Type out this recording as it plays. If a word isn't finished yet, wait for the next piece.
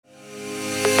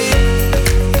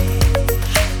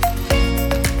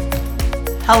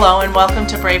Hello and welcome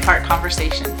to Braveheart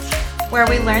Conversations, where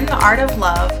we learn the art of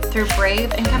love through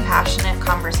brave and compassionate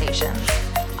conversations.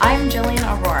 I'm Jillian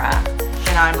Aurora.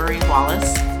 And I'm Marie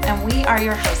Wallace. And we are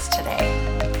your hosts today.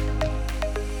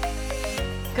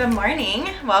 Good morning.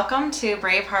 Welcome to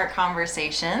Braveheart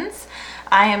Conversations.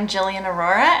 I am Jillian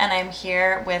Aurora and I'm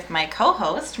here with my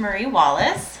co-host, Marie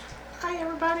Wallace. Hi,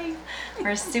 everybody.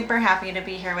 We're super happy to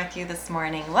be here with you this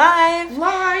morning live.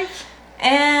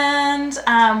 And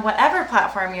whatever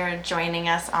platform you're joining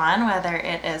us on, whether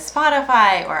it is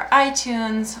Spotify or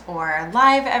iTunes or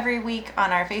live every week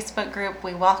on our Facebook group,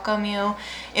 we welcome you.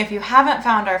 If you haven't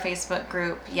found our Facebook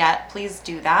group yet, please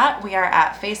do that. We are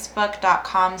at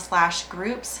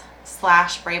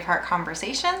facebook.com/groups/Braveheart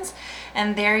Conversations.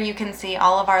 And there you can see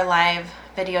all of our live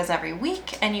videos every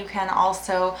week. And you can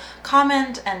also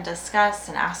comment and discuss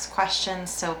and ask questions.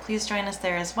 So please join us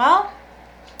there as well.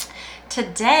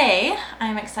 Today,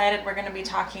 I'm excited we're going to be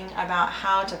talking about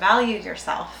how to value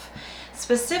yourself.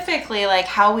 Specifically, like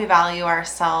how we value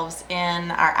ourselves in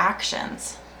our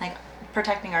actions, like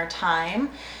protecting our time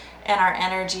and our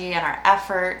energy and our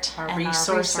effort our and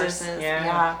resources. our resources.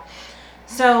 Yeah.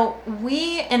 So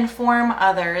we inform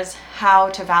others how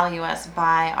to value us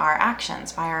by our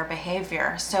actions, by our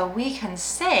behavior. So we can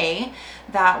say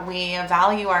that we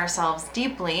value ourselves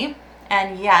deeply,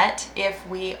 and yet if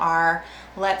we are,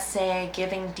 let's say,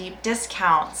 giving deep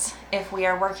discounts, if we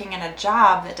are working in a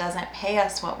job that doesn't pay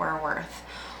us what we're worth,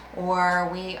 or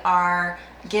we are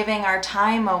giving our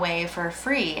time away for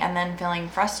free and then feeling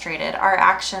frustrated, our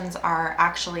actions are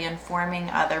actually informing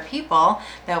other people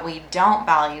that we don't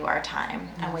value our time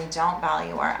and we don't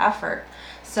value our effort.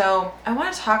 So I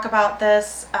want to talk about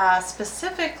this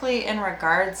specifically in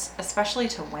regards, especially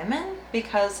to women,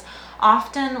 because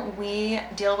often we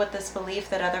deal with this belief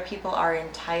that other people are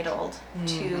entitled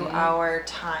to our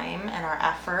time and our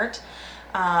effort,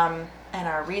 and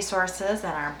our resources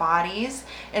and our bodies.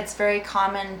 It's very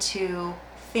common to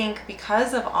think,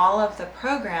 because of all of the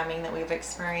programming that we've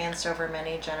experienced over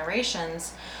many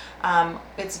generations,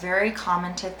 it's very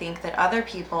common to think that other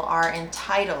people are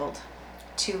entitled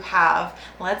to have,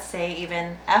 let's say,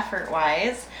 even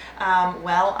effort-wise,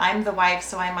 well, I'm the wife,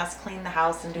 so I must clean the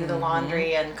house and do the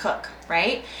laundry and cook,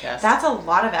 right? Yes. That's a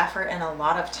lot of effort and a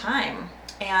lot of time.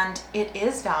 And it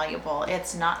is valuable.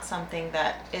 It's not something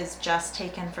that is just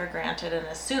taken for granted and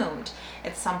assumed.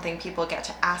 It's something people get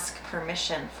to ask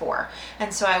permission for.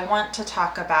 And so I want to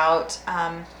talk about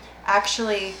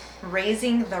actually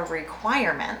raising the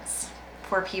requirements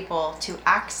for people to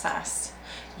access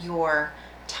your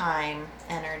time,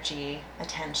 energy,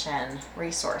 attention,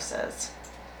 resources.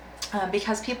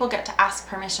 Because people get to ask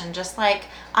permission, just like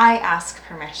I ask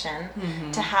permission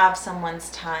to have someone's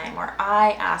time, or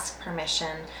I ask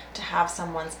permission to have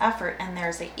someone's effort, and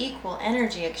there's an equal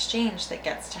energy exchange that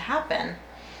gets to happen.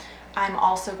 I'm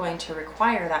also going to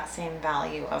require that same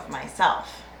value of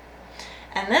myself.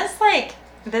 And this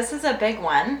is a big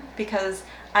one, because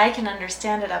I can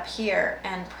understand it up here,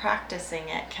 and practicing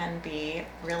it can be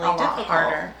really difficult. Lot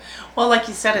harder. Well, like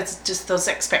you said, it's just those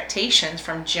expectations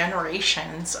from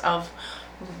generations of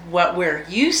what we're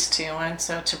used to. And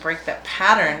so to break that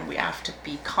pattern, we have to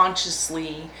be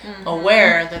consciously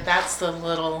aware that that's the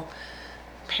little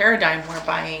paradigm we're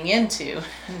buying into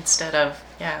instead of,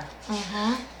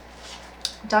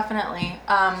 Definitely.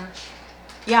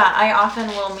 I often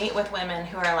will meet with women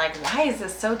who are like, why is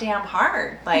this so damn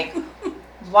hard? Like,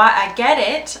 why? I get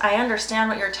it. I understand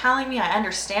what you're telling me. I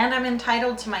understand I'm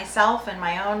entitled to myself and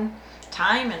my own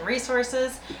time and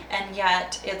resources. And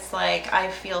yet it's like, I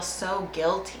feel so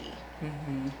guilty.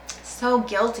 So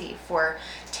guilty for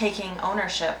taking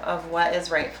ownership of what is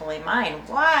rightfully mine.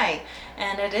 Why?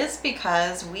 And it is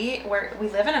because we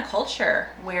live in a culture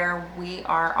where we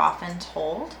are often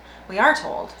told,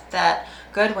 that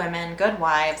good women, good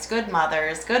wives, good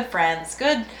mothers, good friends,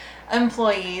 good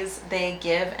employees, they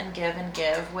give and give and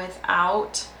give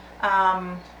without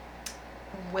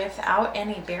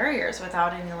any barriers,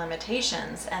 without any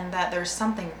limitations, and that there's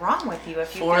something wrong with you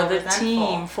if you for feel the resentful.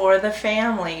 team, for the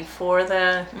family, for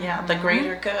the the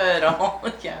greater good.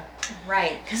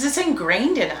 Right, because it's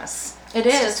ingrained in us. It's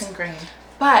just ingrained.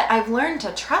 But I've learned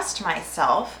to trust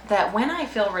myself that when I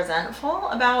feel resentful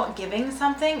about giving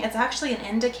something, it's actually an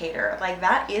indicator. Like,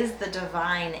 that is the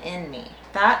divine in me.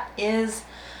 That is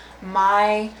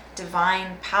my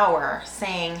divine power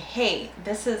saying, hey,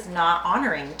 this is not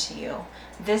honoring to you.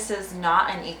 This is not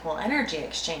an equal energy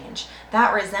exchange.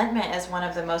 That resentment is one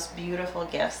of the most beautiful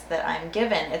gifts that I'm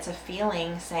given. It's a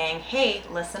feeling saying, hey,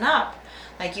 listen up.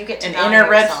 Like, you get to an inner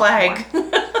red flag.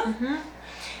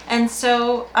 And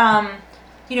so,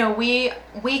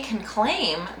 we can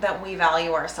claim that we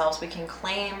value ourselves. We can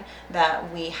claim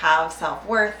that we have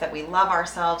self-worth, that we love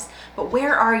ourselves. But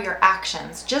where are your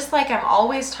actions? Just like I'm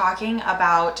always talking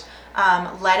about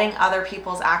letting other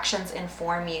people's actions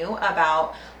inform you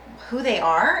about who they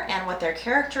are and what their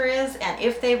character is, and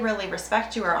if they really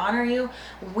respect you or honor you,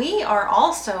 we are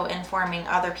also informing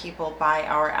other people by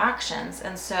our actions.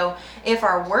 And so if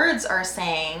our words are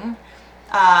saying,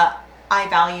 I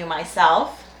value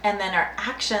myself, and then our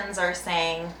actions are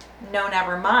saying, no,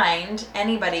 never mind,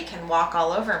 anybody can walk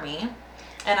all over me,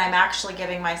 and I'm actually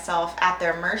giving myself at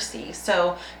their mercy.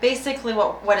 So basically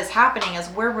what is happening is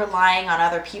we're relying on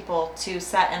other people to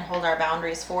set and hold our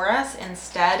boundaries for us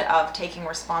instead of taking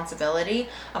responsibility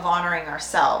of honoring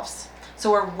ourselves. So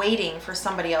we're waiting for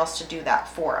somebody else to do that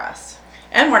for us.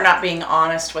 And we're not being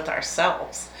honest with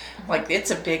ourselves. Like, it's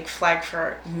a big flag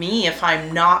for me if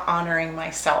I'm not honoring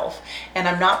myself and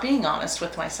I'm not being honest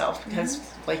with myself, because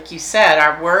like you said,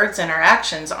 our words and our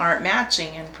actions aren't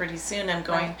matching, and pretty soon I'm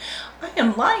going, I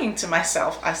am lying to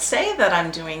myself. I say that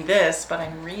I'm doing this, but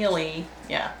I'm really,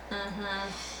 yeah.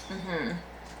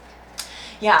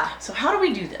 Yeah. So how do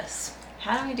we do this?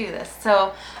 How do we do this?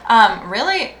 So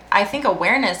really, I think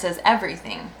awareness is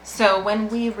everything. So when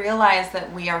we realize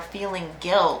that we are feeling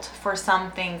guilt for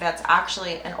something that's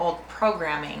actually an old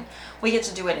programming, we get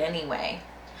to do it anyway.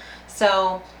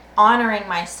 So honoring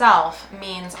myself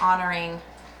means honoring,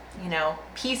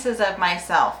 pieces of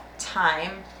myself,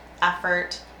 time,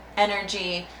 effort,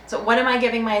 energy. So what am I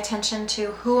giving my attention to?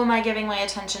 Who am I giving my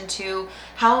attention to?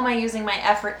 How am I using my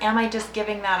effort? Am I just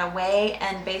giving that away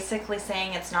and basically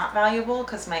saying it's not valuable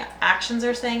because my actions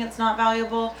are saying it's not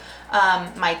valuable?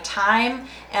 My time,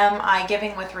 am I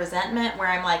giving with resentment where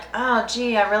I'm like, oh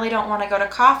gee, I really don't want to go to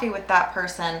coffee with that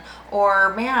person,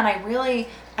 or man,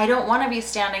 I don't want to be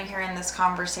standing here in this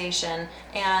conversation,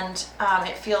 and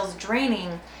it feels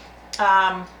draining.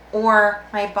 Or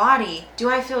my body, do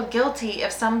I feel guilty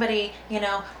if somebody,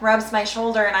 rubs my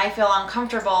shoulder and I feel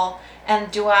uncomfortable? And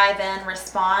do I then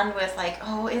respond with like,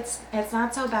 oh, it's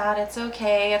not so bad, it's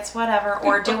okay, it's whatever?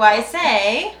 Or do I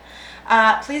say,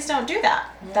 please don't do that.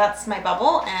 That's my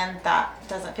bubble and that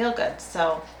doesn't feel good,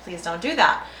 so please don't do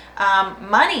that.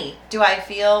 Money, do I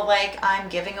feel like I'm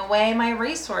giving away my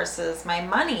resources, my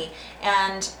money,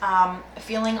 and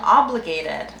feeling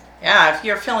obligated? Yeah, if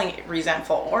you're feeling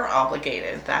resentful or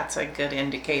obligated, that's a good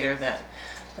indicator that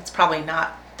that's probably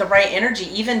not the right energy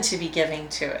even to be giving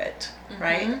to it,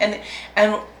 right?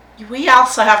 And we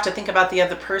also have to think about the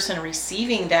other person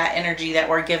receiving that energy that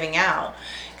we're giving out.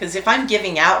 Because if I'm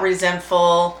giving out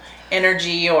resentful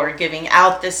energy or giving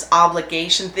out this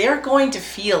obligation, they're going to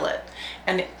feel it.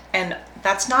 And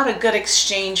that's not a good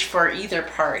exchange for either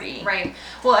party. Right.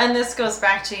 Well, and this goes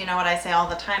back to, what I say all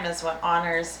the time is what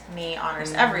honors me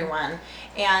honors everyone.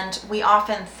 And we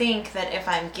often think that if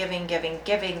I'm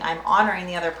giving, I'm honoring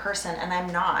the other person, and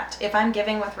I'm not. If I'm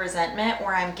giving with resentment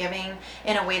or I'm giving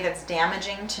in a way that's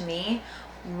damaging to me,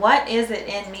 what is it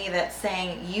in me that's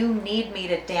saying you need me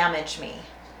to damage me?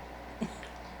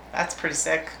 That's pretty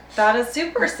sick. That is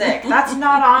super sick. That's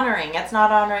not honoring. It's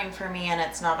not honoring for me, and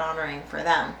it's not honoring for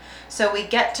them. So we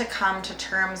get to come to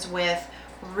terms with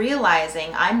realizing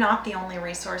I'm not the only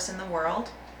resource in the world.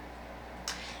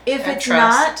 If it's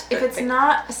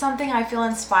not something I feel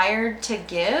inspired to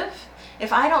give,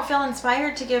 if I don't feel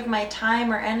inspired to give my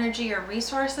time or energy or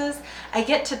resources, I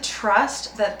get to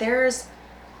trust that there's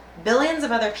billions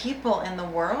of other people in the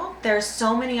world. There's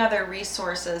so many other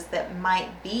resources that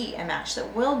might be a match,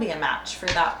 that will be a match for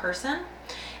that person.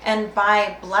 And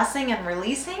by blessing and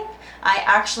releasing, I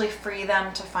actually free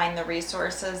them to find the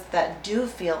resources that do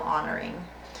feel honoring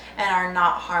and are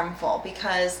not harmful.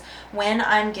 Because when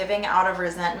I'm giving out of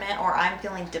resentment or I'm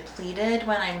feeling depleted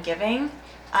when I'm giving,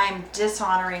 I'm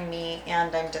dishonoring me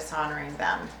and I'm dishonoring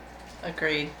them.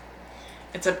 Agreed.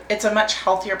 It's a much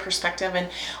healthier perspective, and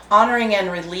honoring and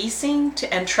releasing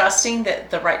and trusting that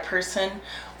the right person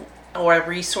or a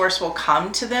resource will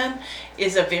come to them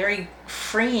is a very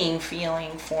freeing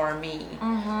feeling for me.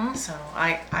 So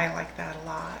I like that a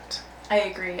lot. I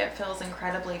agree. It feels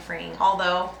incredibly freeing,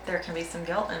 although there can be some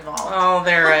guilt involved. Oh,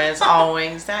 there is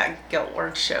always. That guilt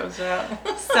word shows up.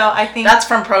 So I think that's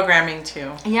from programming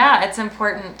too. Yeah, it's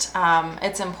important.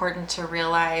 It's important to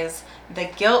realize the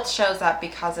guilt shows up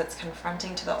because it's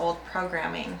confronting to the old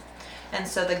programming. And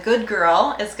so the good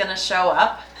girl is going to show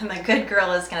up, and the good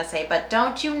girl is going to say, but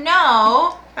don't you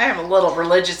know? I have a little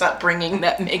religious upbringing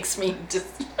that makes me just...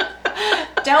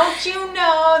 Don't you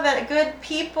know that good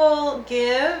people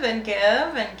give and give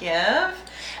and give? And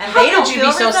How they don't could you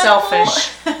feel be so resentful?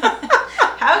 selfish?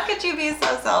 How could you be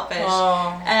so selfish?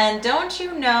 Oh. And don't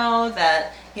you know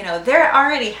that they're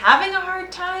already having a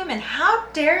hard time, and how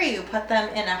dare you put them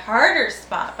in a harder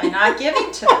spot by not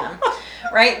giving to them,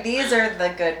 right? These are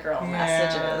the good girl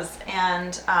messages.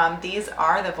 And these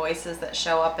are the voices that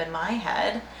show up in my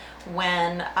head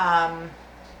when I'm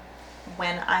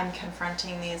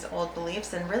confronting these old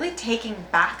beliefs and really taking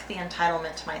back the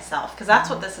entitlement to myself, because that's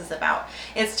what this is about.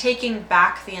 It's taking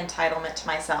back the entitlement to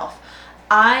myself.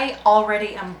 I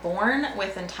already am born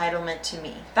with entitlement to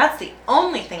me. That's the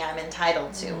only thing I'm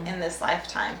entitled to in this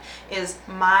lifetime, is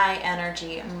my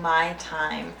energy, my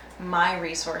time, my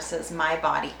resources, my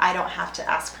body. I don't have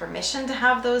to ask permission to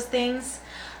have those things.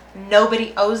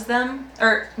 Nobody owes them,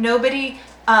 or nobody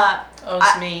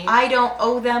owes me. I don't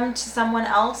owe them to someone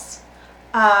else.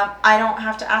 I don't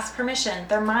have to ask permission.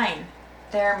 They're mine.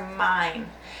 They're mine.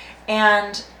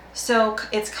 And so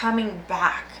it's coming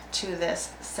back to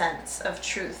this sense of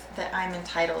truth that I'm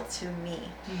entitled to me.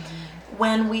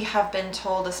 When we have been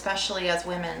told, especially as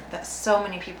women, that so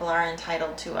many people are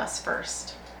entitled to us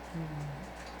first.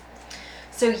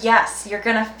 So yes, you're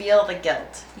going to feel the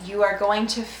guilt. You are going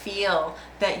to feel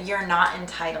that you're not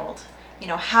entitled.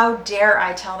 How dare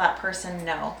I tell that person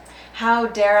no? How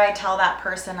dare I tell that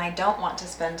person I don't want to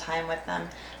spend time with them?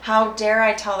 How dare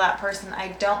I tell that person I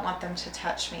don't want them to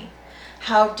touch me?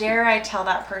 How dare I tell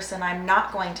that person I'm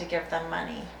not going to give them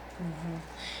money?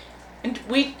 And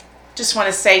we just want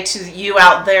to say to you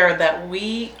out there that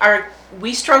we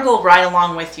struggle right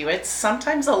along with you. It's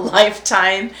sometimes a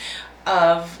lifetime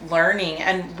of learning,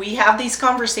 and we have these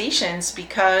conversations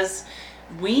because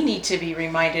we need to be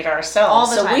reminded ourselves.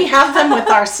 All the time. So we have them with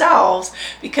ourselves,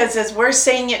 because as we're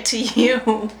saying it to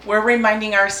you, we're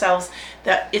reminding ourselves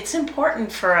that it's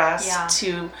important for us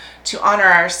to honor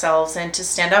ourselves and to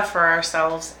stand up for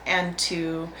ourselves and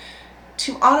to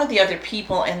honor the other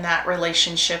people in that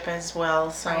relationship as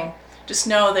well. So just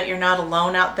know that you're not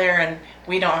alone out there, and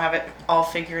we don't have it all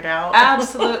figured out.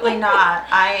 Absolutely not.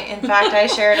 In fact, I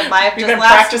shared a live just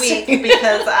last week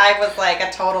because I was like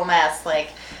a total mess.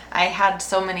 Like, I had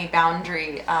so many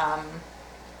boundary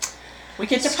we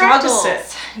get to struggles.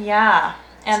 practice it. Yeah.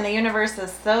 And the universe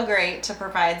is so great to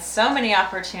provide so many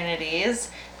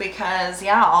opportunities, because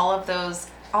all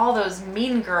those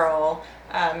mean girl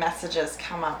messages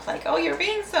come up, like, oh, you're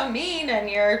being so mean and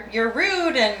you're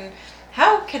rude, and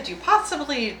how could you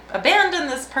possibly abandon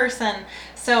this person?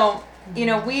 So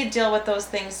we deal with those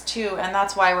things too, and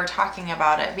that's why we're talking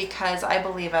about it, because I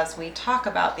believe as we talk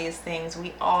about these things,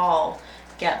 we all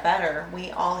get better. We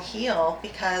all heal,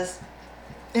 because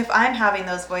if I'm having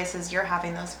those voices, you're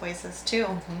having those voices too.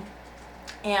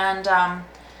 And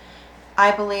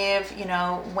I believe,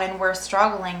 when we're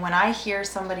struggling, when I hear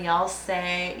somebody else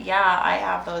say, yeah, I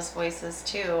have those voices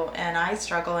too, and I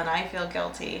struggle and I feel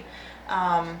guilty,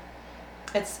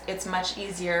 it's much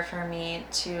easier for me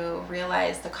to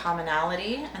realize the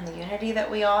commonality and the unity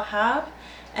that we all have,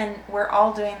 and we're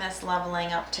all doing this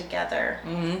leveling up together.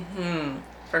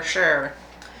 For sure.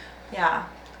 Yeah.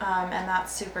 And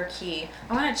that's super key.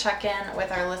 I want to check in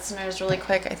with our listeners really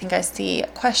quick. I think I see a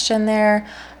question there,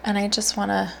 and I just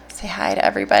want to say hi to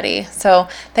everybody. So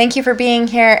thank you for being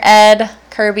here, Ed,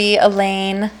 Kirby,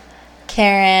 Elaine,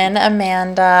 Karen,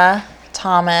 Amanda,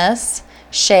 Thomas,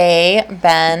 Shay,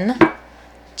 Ben,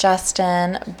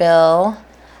 Justin, Bill,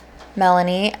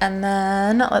 Melanie, and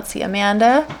then let's see,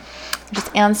 Amanda just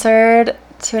answered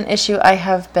to an issue I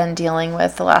have been dealing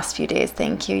with the last few days.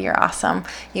 Thank you. You're awesome.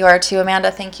 You are too, Amanda.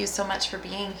 Thank you so much for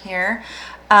being here.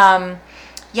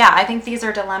 I think these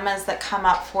are dilemmas that come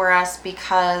up for us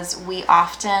because we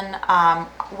often,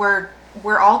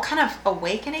 we're all kind of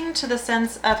awakening to the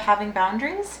sense of having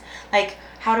boundaries. Like,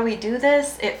 how do we do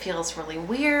this? It feels really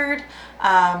weird.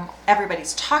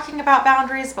 Everybody's talking about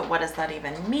boundaries, but what does that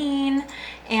even mean?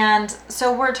 And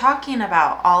so we're talking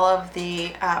about all of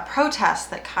the protests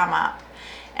that come up.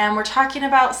 And we're talking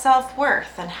about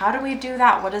self-worth and how do we do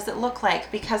that? What does it look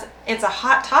like? Because it's a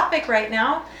hot topic right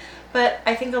now, but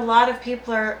I think a lot of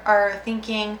people are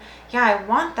thinking, yeah, I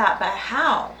want that, but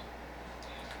how?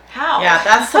 How? Yeah,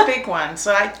 that's the big one.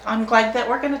 So I'm glad that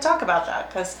we're going to talk about that,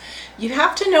 because you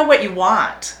have to know what you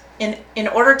want. In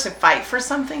order to fight for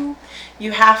something,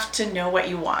 you have to know what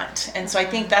you want. And so I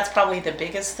think that's probably the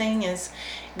biggest thing is,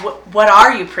 what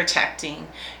are you protecting?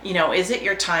 Is it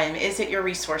your time? Is it your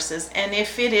resources? And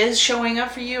if it is showing up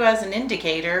for you as an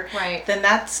indicator, then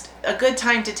that's a good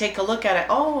time to take a look at it.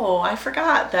 Oh, I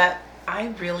forgot that I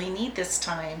really need this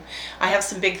time. I have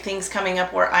some big things coming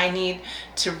up where I need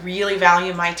to really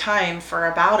value my time for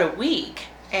about a week.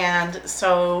 And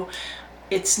so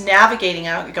it's navigating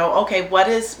out and go, okay,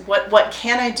 what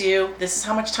can I do? This is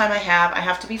how much time I have. I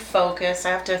have to be focused. I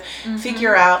have to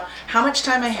figure out how much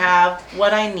time I have,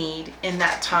 what I need in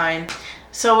that time.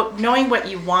 So knowing what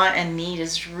you want and need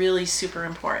is really super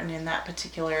important in that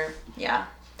particular. Yeah.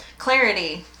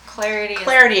 Clarity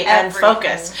and everything.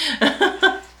 focus.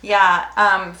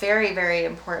 Yeah, very, very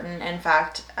important. In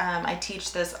fact, I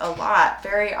teach this a lot.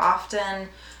 Very often,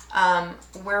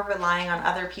 we're relying on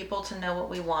other people to know what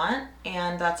we want,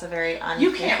 and that's a very unfair.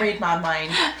 You can't read my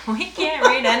mind. We can't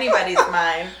read anybody's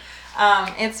mind.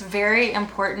 It's very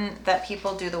important that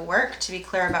people do the work to be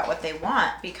clear about what they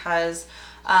want, because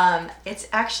it's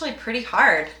actually pretty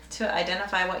hard to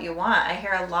identify what you want. I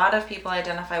hear a lot of people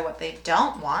identify what they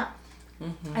don't want.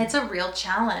 Mm-hmm. It's a real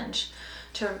challenge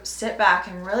to sit back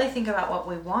and really think about what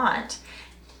we want.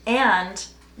 And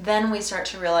then we start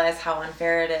to realize how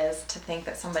unfair it is to think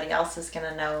that somebody else is going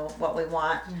to know what we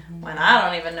want when I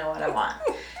don't even know what I want.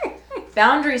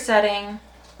 Boundary setting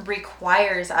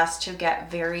requires us to get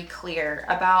very clear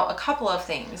about a couple of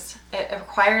things. It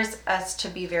requires us to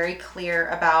be very clear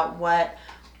about what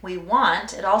we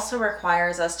want. It also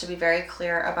requires us to be very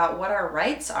clear about what our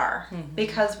rights are. Mm-hmm.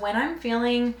 Because when I'm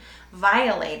feeling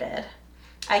violated,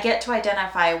 I get to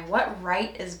identify what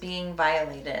right is being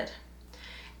violated.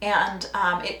 And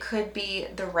it could be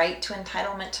the right to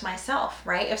entitlement to myself,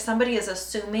 right? If somebody is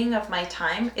assuming of my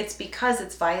time, it's because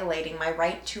it's violating my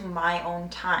right to my own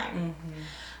time.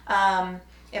 Mm-hmm.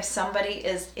 If somebody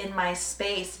is in my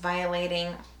space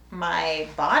violating my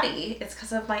body, it's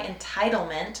because of my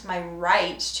entitlement, my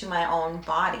right to my own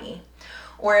body.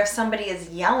 Or if somebody is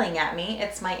yelling at me,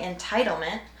 it's my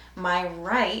entitlement, my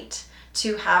right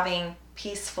to having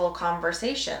peaceful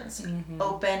conversations, mm-hmm.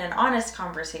 open and honest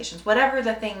conversations, whatever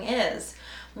the thing is.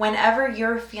 Whenever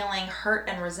you're feeling hurt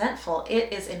and resentful,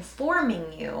 it is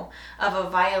informing you of a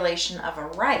violation of a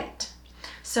right.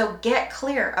 So get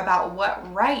clear about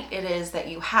what right it is that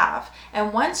you have.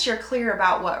 And once you're clear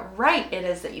about what right it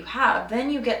is that you have,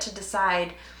 then you get to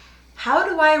decide, how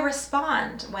do I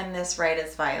respond when this right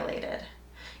is violated?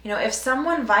 You know, if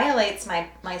someone violates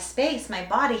my space, my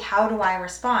body, how do I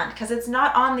respond? Because it's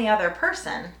not on the other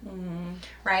person, mm-hmm.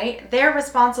 right? They're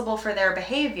responsible for their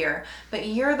behavior, but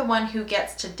you're the one who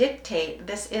gets to dictate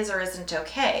this is or isn't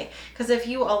okay. Because if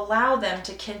you allow them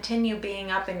to continue being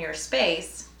up in your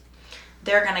space,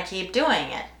 they're going to keep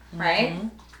doing it, right? Mm-hmm.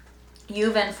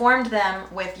 You've informed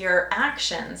them with your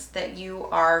actions that you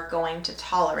are going to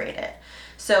tolerate it.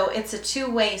 So it's a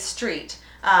two-way street.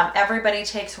 Everybody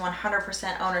takes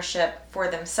 100% ownership for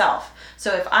themselves.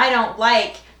 So if I don't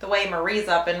like the way Marie's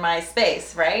up in my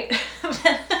space, right?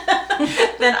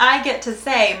 then I get to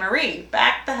say, Marie,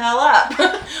 back the hell up.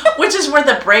 Which is where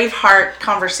the Braveheart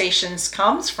conversations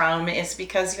comes from, is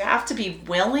because you have to be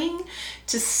willing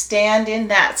to stand in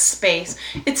that space.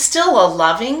 It's still a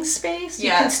loving space. Yes.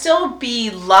 You can still be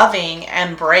loving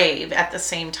and brave at the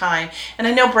same time. And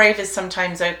I know brave is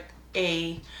sometimes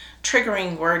a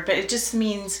triggering word, but it just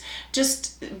means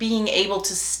just being able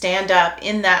to stand up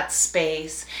in that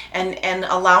space and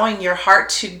allowing your heart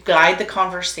to guide the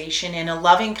conversation in a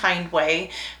loving, kind way.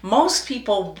 Most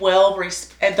people will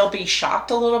they'll be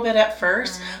shocked a little bit at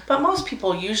first, mm-hmm. but most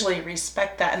people usually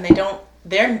respect that, and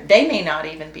they may not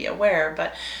even be aware,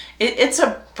 but it's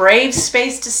a brave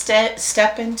space to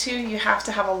step into. You have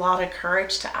to have a lot of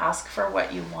courage to ask for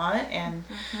what you want, and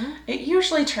mm-hmm. it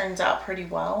usually turns out pretty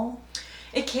well.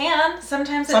 It can.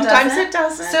 Sometimes it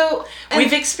doesn't. So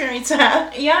we've experienced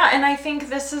that. Yeah, and I think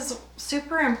this is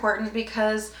super important,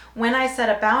 because when I set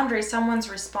a boundary, someone's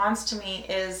response to me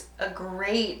is a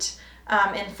great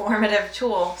informative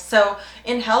tool. So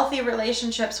in healthy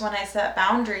relationships, when I set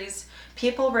boundaries,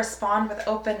 people respond with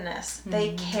openness. Mm-hmm.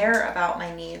 They care about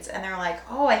my needs, and they're like,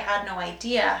 oh, I had no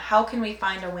idea. How can we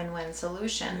find a win-win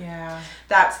solution? Yeah.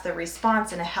 That's the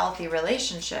response in a healthy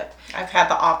relationship. I've had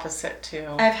the opposite too.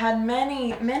 I've had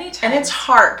many, many times. And it's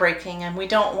heartbreaking, and we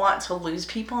don't want to lose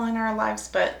people in our lives,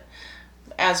 but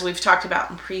as we've talked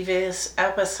about in previous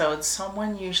episodes,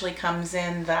 someone usually comes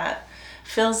in that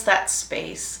fills that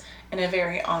space in a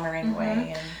very honoring mm-hmm.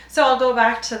 way. And so I'll go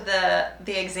back to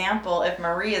the example. If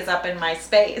Marie is up in my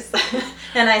space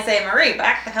and I say, Marie,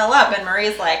 back the hell up, and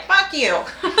Marie's like, fuck you.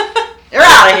 You're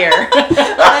out of here.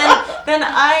 then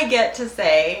I get to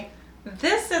say,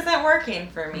 this isn't working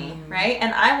for me, mm-hmm. right?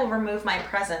 And I will remove my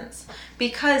presence,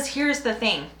 because here's the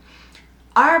thing.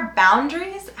 Our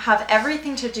boundaries have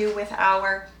everything to do with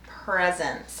our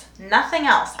presence. Nothing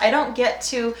else. I don't get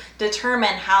to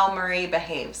determine how Marie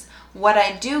behaves. What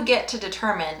I do get to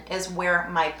determine is where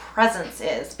my presence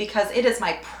is, because it is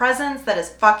my presence that is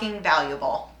fucking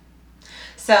valuable.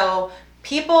 So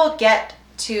people get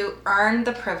to earn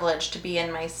the privilege to be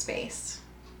in my space.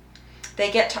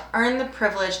 They get to earn the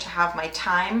privilege to have my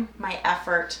time, my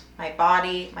effort, my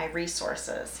body, my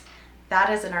resources. that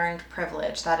is an earned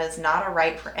privilege. That is not a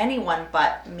right for anyone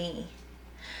but me.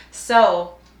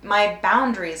 So my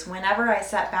boundaries, whenever I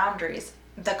set boundaries,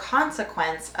 the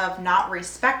consequence of not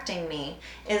respecting me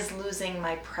is losing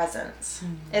my presence.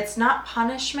 It's not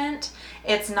punishment.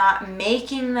 It's not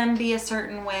making them be a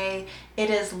certain way. It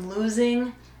is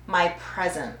losing my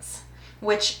presence,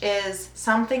 which is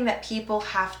something that people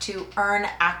have to earn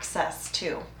access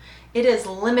to. It is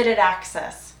limited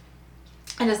access.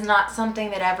 It is not something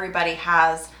that everybody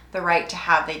has the right to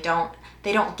have. They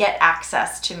don't get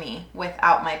access to me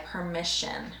without my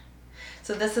permission.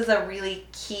 So this is a really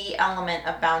key element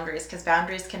of boundaries, because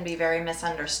boundaries can be very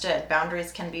misunderstood.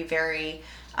 Boundaries can be very,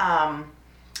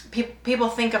 people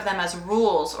think of them as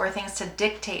rules or things to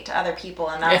dictate to other people,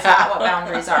 and that's not what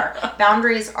boundaries are.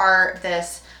 Boundaries are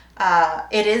this,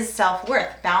 it is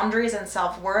self-worth. Boundaries and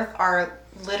self-worth are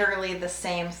literally the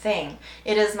same thing.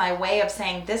 It is my way of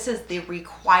saying this is the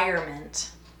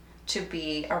requirement to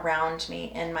be around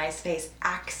me, in my space,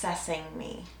 accessing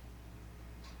me.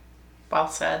 Well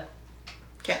said.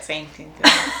 Can't say anything to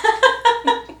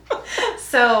that.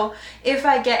 So if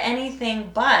I get anything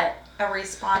but a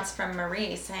response from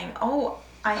Marie saying, oh,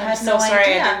 I had I'm no so sorry,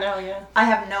 idea. I didn't know, yeah. I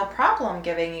have no problem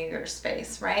giving you your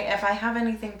space, right? If I have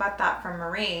anything but that from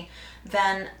Marie,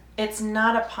 then it's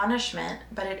not a punishment,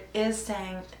 but it is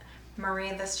saying,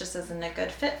 Marie, this just isn't a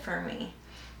good fit for me.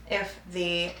 If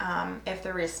the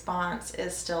response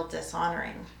is still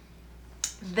dishonoring.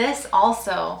 This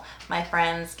also, my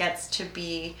friends, gets to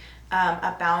be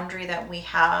a boundary that we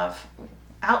have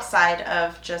outside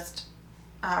of just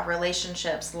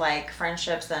relationships like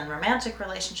friendships and romantic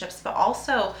relationships, but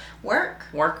also work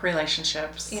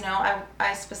relationships. You know,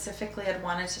 I specifically had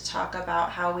wanted to talk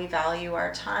about how we value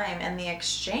our time and the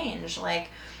exchange. Like,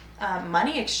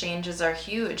 money exchanges are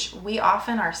huge. We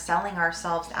often are selling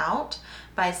ourselves out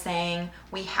by saying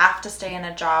we have to stay in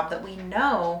a job that we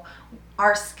know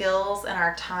our skills and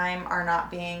our time are not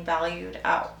being valued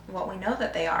at what we know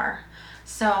that they are.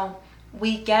 So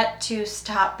we get to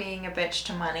stop being a bitch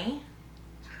to money,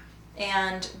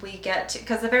 and we get to,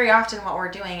 because very often what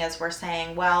we're doing is we're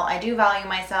saying, well, I do value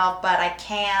myself, but I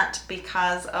can't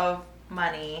because of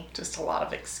money. Just a lot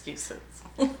of excuses.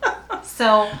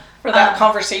 So for that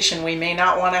conversation we may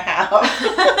not want to have.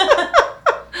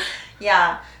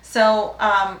 Yeah. So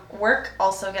work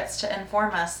also gets to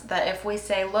inform us that if we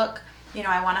say, look, you know,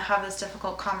 I want to have this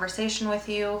difficult conversation with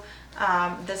you.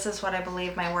 This is what I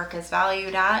believe my work is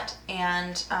valued at,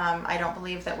 and I don't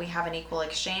believe that we have an equal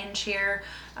exchange here.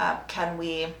 Can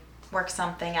we work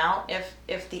something out?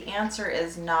 If the answer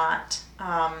is not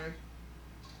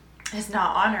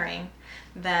honoring,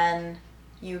 then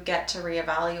you get to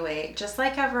reevaluate. Just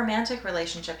like a romantic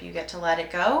relationship, you get to let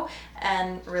it go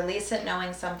and release it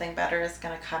knowing something better is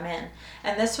going to come in.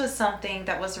 And this was something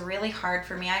that was really hard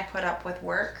for me. I put up with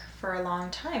work for a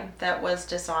long time that was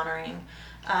dishonoring.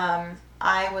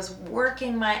 I was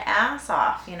working my ass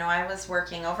off. You know, I was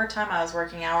working overtime. I was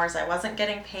working hours I wasn't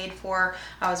getting paid for.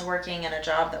 I was working in a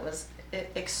job that was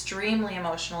extremely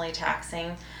emotionally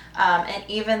taxing. And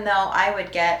even though I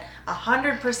would get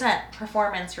 100%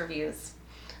 performance reviews,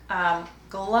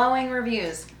 glowing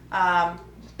reviews,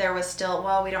 there was still,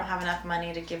 well, we don't have enough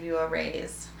money to give you a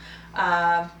raise.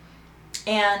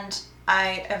 And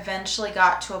I eventually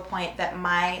got to a point that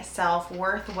my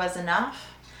self-worth was enough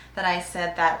that I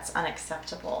said that's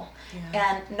unacceptable.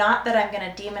 Yeah. And not that I'm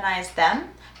going to demonize them,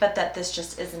 but that this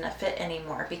just isn't a fit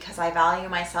anymore, because I value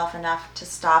myself enough to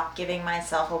stop giving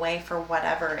myself away for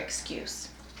whatever excuse.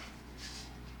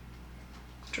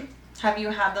 True. Have you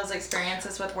had those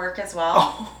experiences with work as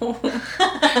well?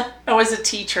 Oh, I was a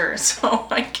teacher, so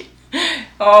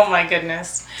oh my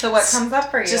goodness. So what comes up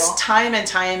for you? Just time and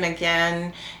time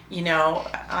again, you know,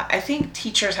 I think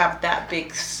teachers have that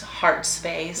big heart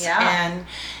space. Yeah.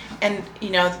 And you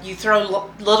know, you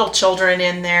throw little children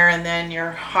in there, and then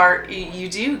your heart, you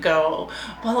do go,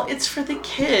 well, it's for the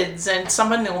kids, and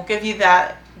someone will give you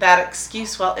that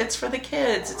excuse, well, it's for the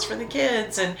kids,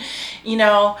 and you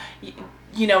know,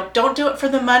 don't do it for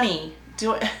the money.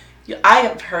 Do it. I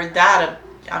have heard that.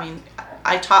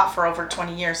 I taught for over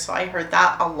 20 years, so I heard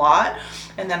that a lot.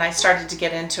 And then I started to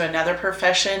get into another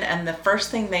profession, and the first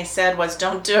thing they said was,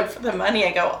 don't do it for the money.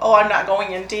 I go, oh, I'm not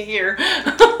going into here.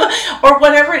 Or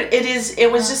whatever it is.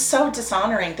 It was just so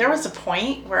dishonoring. There was a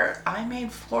point where I made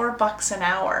 $4 an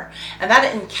hour, and that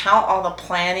didn't count all the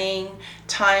planning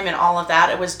time and all of that.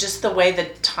 It was just the way the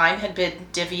time had been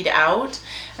divvied out,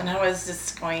 and I was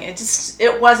just going,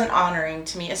 it wasn't honoring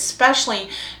to me, especially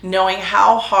knowing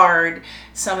how hard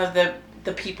some of the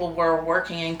people were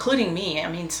working, including me.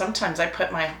 I mean, sometimes I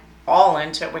put my all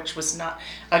into it, which was not,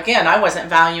 again, I wasn't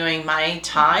valuing my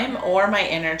time or my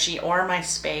energy or my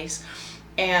space.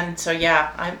 And so,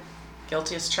 yeah, I'm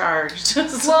guilty as charged.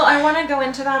 Well, I want to go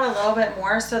into that a little bit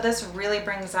more. So this really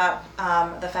brings up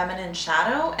the feminine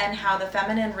shadow and how the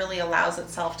feminine really allows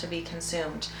itself to be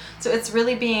consumed. So it's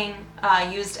really being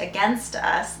used against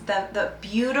us. The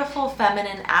beautiful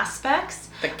feminine aspects.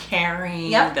 The caring,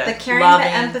 yep, the caring, loving,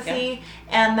 the empathy,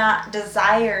 and that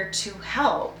desire to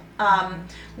help.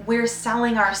 We're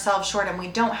selling ourselves short, and we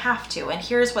don't have to. And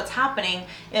here's what's happening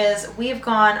is we've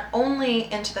gone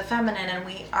only into the feminine, and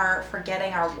we are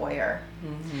forgetting our warrior.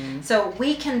 Mm-hmm. So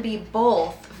we can be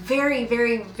both very,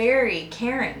 very, very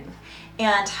caring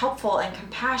and helpful and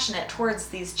compassionate towards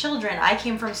these children. I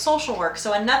came from social work,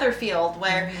 so another field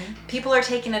where people are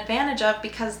taken advantage of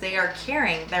because they are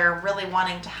caring, they're really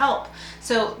wanting to help.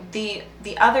 So the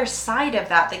other side of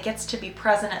that gets to be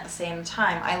present at the same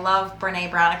time. I love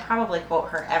Brene Brown. I probably quote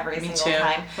her every single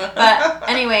time. But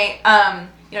anyway,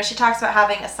 she talks about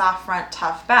having a soft front,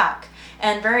 tough back.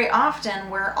 And very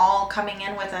often we're all coming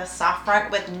in with a soft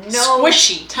front with no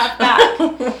squishy tough back.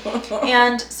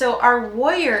 And so our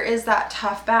warrior is that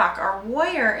tough back. Our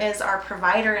warrior is our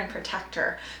provider and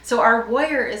protector. So our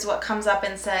warrior is what comes up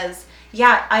and says,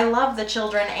 yeah, I love the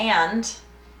children and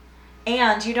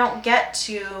you don't get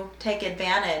to take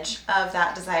advantage of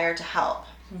that desire to help.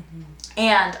 Mm-hmm.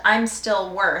 And I'm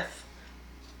still worth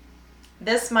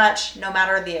this much no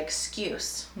matter the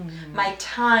excuse. Mm-hmm. My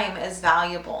time is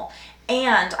valuable.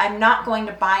 And I'm not going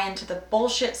to buy into the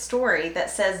bullshit story that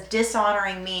says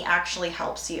dishonoring me actually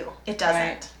helps you. It doesn't.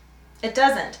 Right. It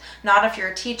doesn't. Not if you're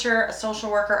a teacher, a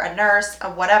social worker, a nurse, a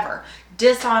whatever.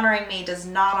 Dishonoring me does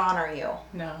not honor you.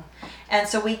 No. And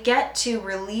so we get to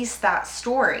release that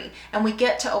story, and we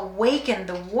get to awaken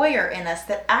the warrior in us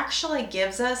that actually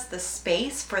gives us the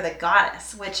space for the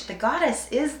goddess, which the goddess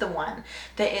is the one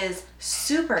that is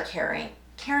super caring,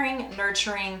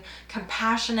 nurturing,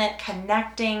 compassionate,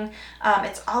 connecting.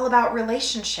 It's all about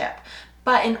relationship.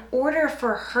 But in order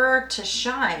for her to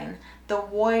shine, the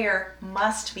warrior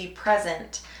must be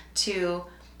present to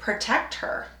protect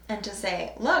her and to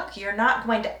say, look, you're not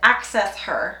going to access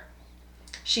her.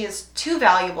 She is too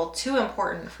valuable, too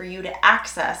important for you to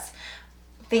access,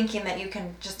 thinking that you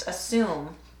can just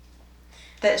assume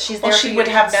that she's there. Well, she would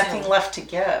have nothing left to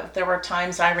give. There were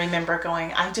times I remember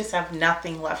going, I just have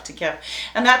nothing left to give.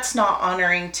 And that's not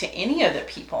honoring to any of the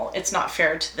people. It's not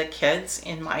fair to the kids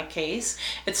in my case.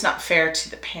 It's not fair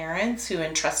to the parents who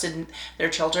entrusted their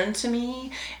children to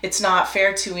me. It's not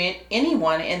fair to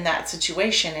anyone in that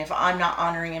situation if I'm not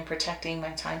honoring and protecting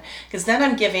my time. Because then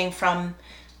I'm giving from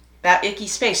that icky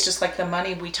space, just like the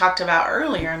money we talked about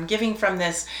earlier. I'm giving from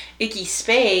this icky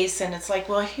space, and it's like,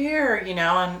 well, here,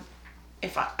 and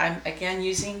if I'm again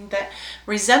using the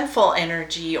resentful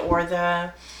energy or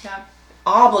the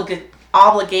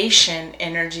obligation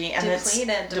energy, and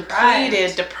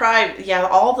depleted, deprived,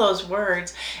 all those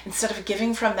words, instead of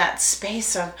giving from that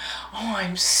space of, oh,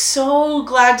 I'm so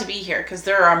glad to be here, because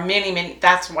there are many,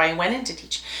 that's why I went into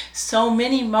teaching, so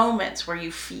many moments where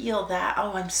you feel that,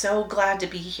 oh, I'm so glad to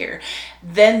be here.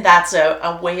 Then that's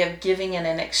a way of giving in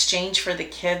an exchange for the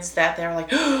kids, that they're like,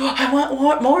 oh, I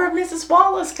want more of Mrs.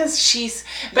 Wallace, because she's,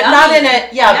 but yummy.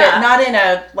 But not in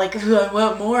a like, oh, I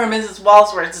want more of Mrs.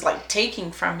 Wallace, where it's like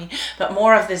taking from me, but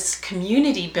more of this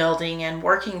community building and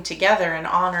working together and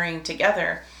honoring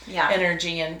together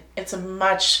energy. And it's a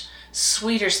much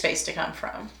sweeter space to come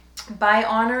from. By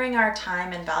honoring our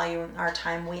time and valuing our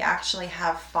time, we actually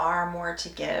have far more to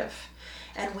give,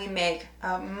 and we make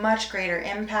a much greater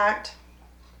impact.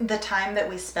 The time that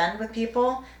we spend with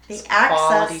people, the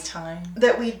access time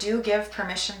that we do give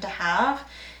permission to have,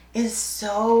 is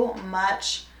so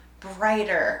much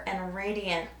brighter and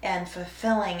radiant and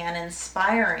fulfilling and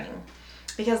inspiring,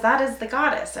 because that is the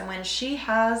goddess. And when she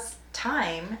has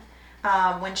time,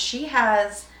 when she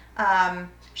is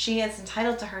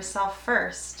entitled to herself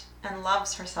first and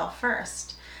loves herself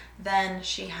first, then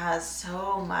she has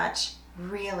so much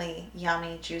really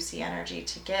yummy, juicy energy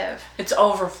to give. It's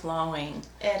overflowing.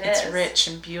 It's is. Rich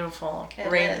and beautiful,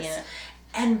 radiant. Is.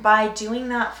 And by doing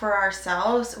that for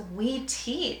ourselves, we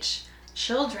teach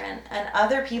children and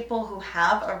other people who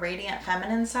have a radiant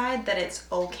feminine side that it's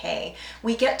okay.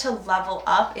 We get to level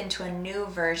up into a new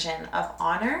version of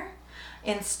honor,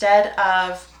 instead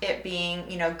of it being,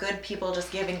 good people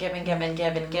just give and give and give and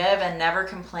give and give and never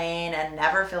complain and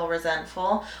never feel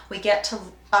resentful. We get to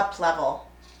up level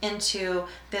into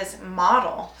this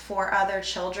model for other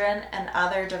children and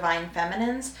other divine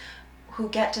feminines who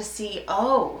get to see,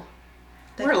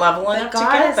 we're leveling up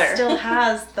together. The goddess still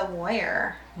has the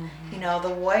warrior. Mm-hmm.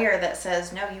 The warrior that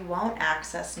says, no, you won't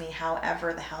access me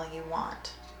however the hell you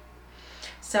want.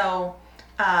 So,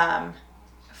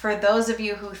 for those of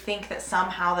you who think that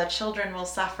somehow the children will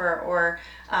suffer or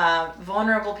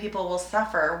vulnerable people will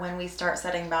suffer when we start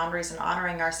setting boundaries and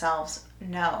honoring ourselves,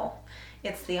 no.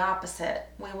 It's the opposite.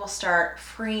 We will start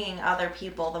freeing other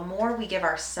people. The more we give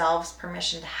ourselves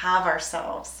permission to have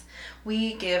ourselves,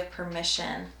 we give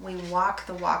permission. We walk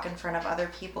the walk in front of other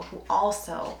people who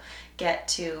also get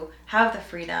to have the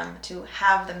freedom to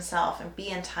have themselves and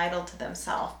be entitled to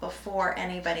themselves before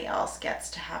anybody else gets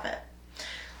to have it.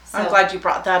 So, I'm glad you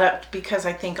brought that up, because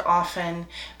I think often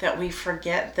that we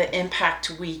forget the impact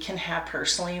we can have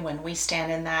personally when we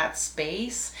stand in that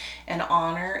space and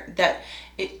honor that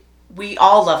we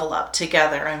all level up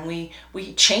together and we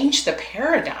change the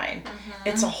paradigm.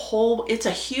 It's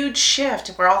a huge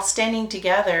shift. We're all standing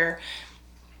together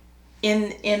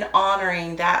in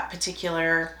honoring that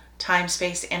particular time,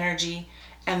 space, energy,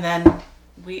 and then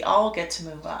we all get to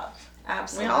move up.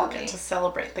 Absolutely. We all get to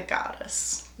celebrate the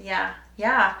goddess. Yeah.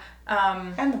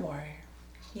 And the warrior.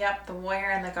 Yep, the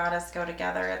warrior and the goddess go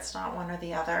together. It's not one or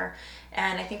the other.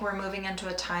 And I think we're moving into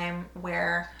a time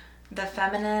where the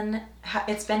feminine,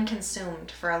 it's been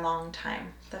consumed for a long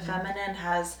time. The feminine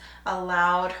has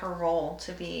allowed her role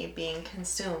to be being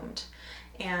consumed.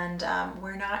 And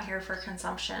we're not here for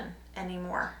consumption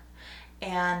anymore.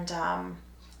 And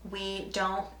we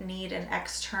don't need an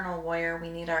external warrior. We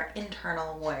need our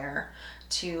internal warrior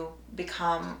to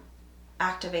become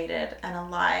activated and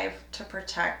alive to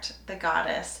protect the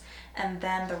goddess. And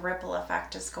then the ripple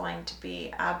effect is going to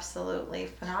be absolutely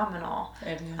phenomenal.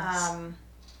 It is.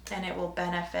 And it will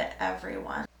benefit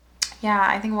everyone. Yeah,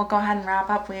 I think we'll go ahead and wrap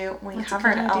up. We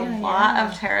covered a lot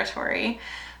of territory.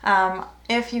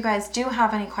 If you guys do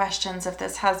have any questions, if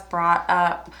this has brought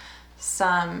up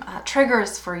some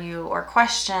triggers for you or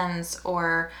questions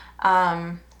or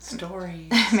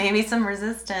stories, maybe some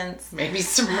resistance.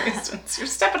 You're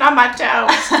stepping on my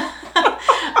toes.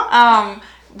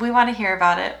 We want to hear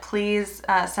about it. Please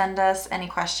send us any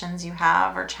questions you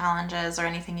have or challenges or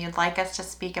anything you'd like us to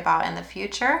speak about in the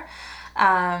future.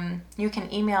 You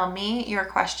can email me your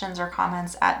questions or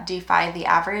comments at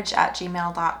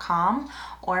defytheaverage@gmail.com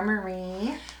or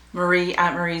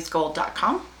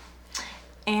Marie@mariesgold.com.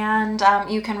 And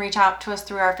you can reach out to us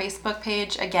through our Facebook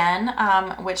page again,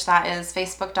 which that is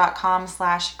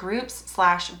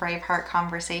facebook.com/groups/Braveheart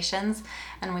Conversations.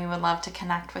 And we would love to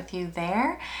connect with you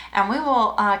there. And we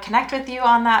will connect with you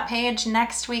on that page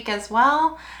next week as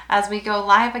well as we go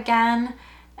live again.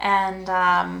 And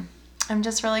I'm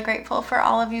just really grateful for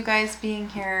all of you guys being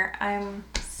here. I'm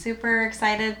super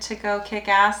excited to go kick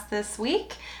ass this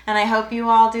week. And I hope you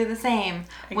all do the same.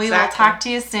 Exactly. We will talk to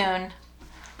you soon.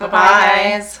 Bye-bye.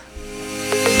 Bye-bye, guys.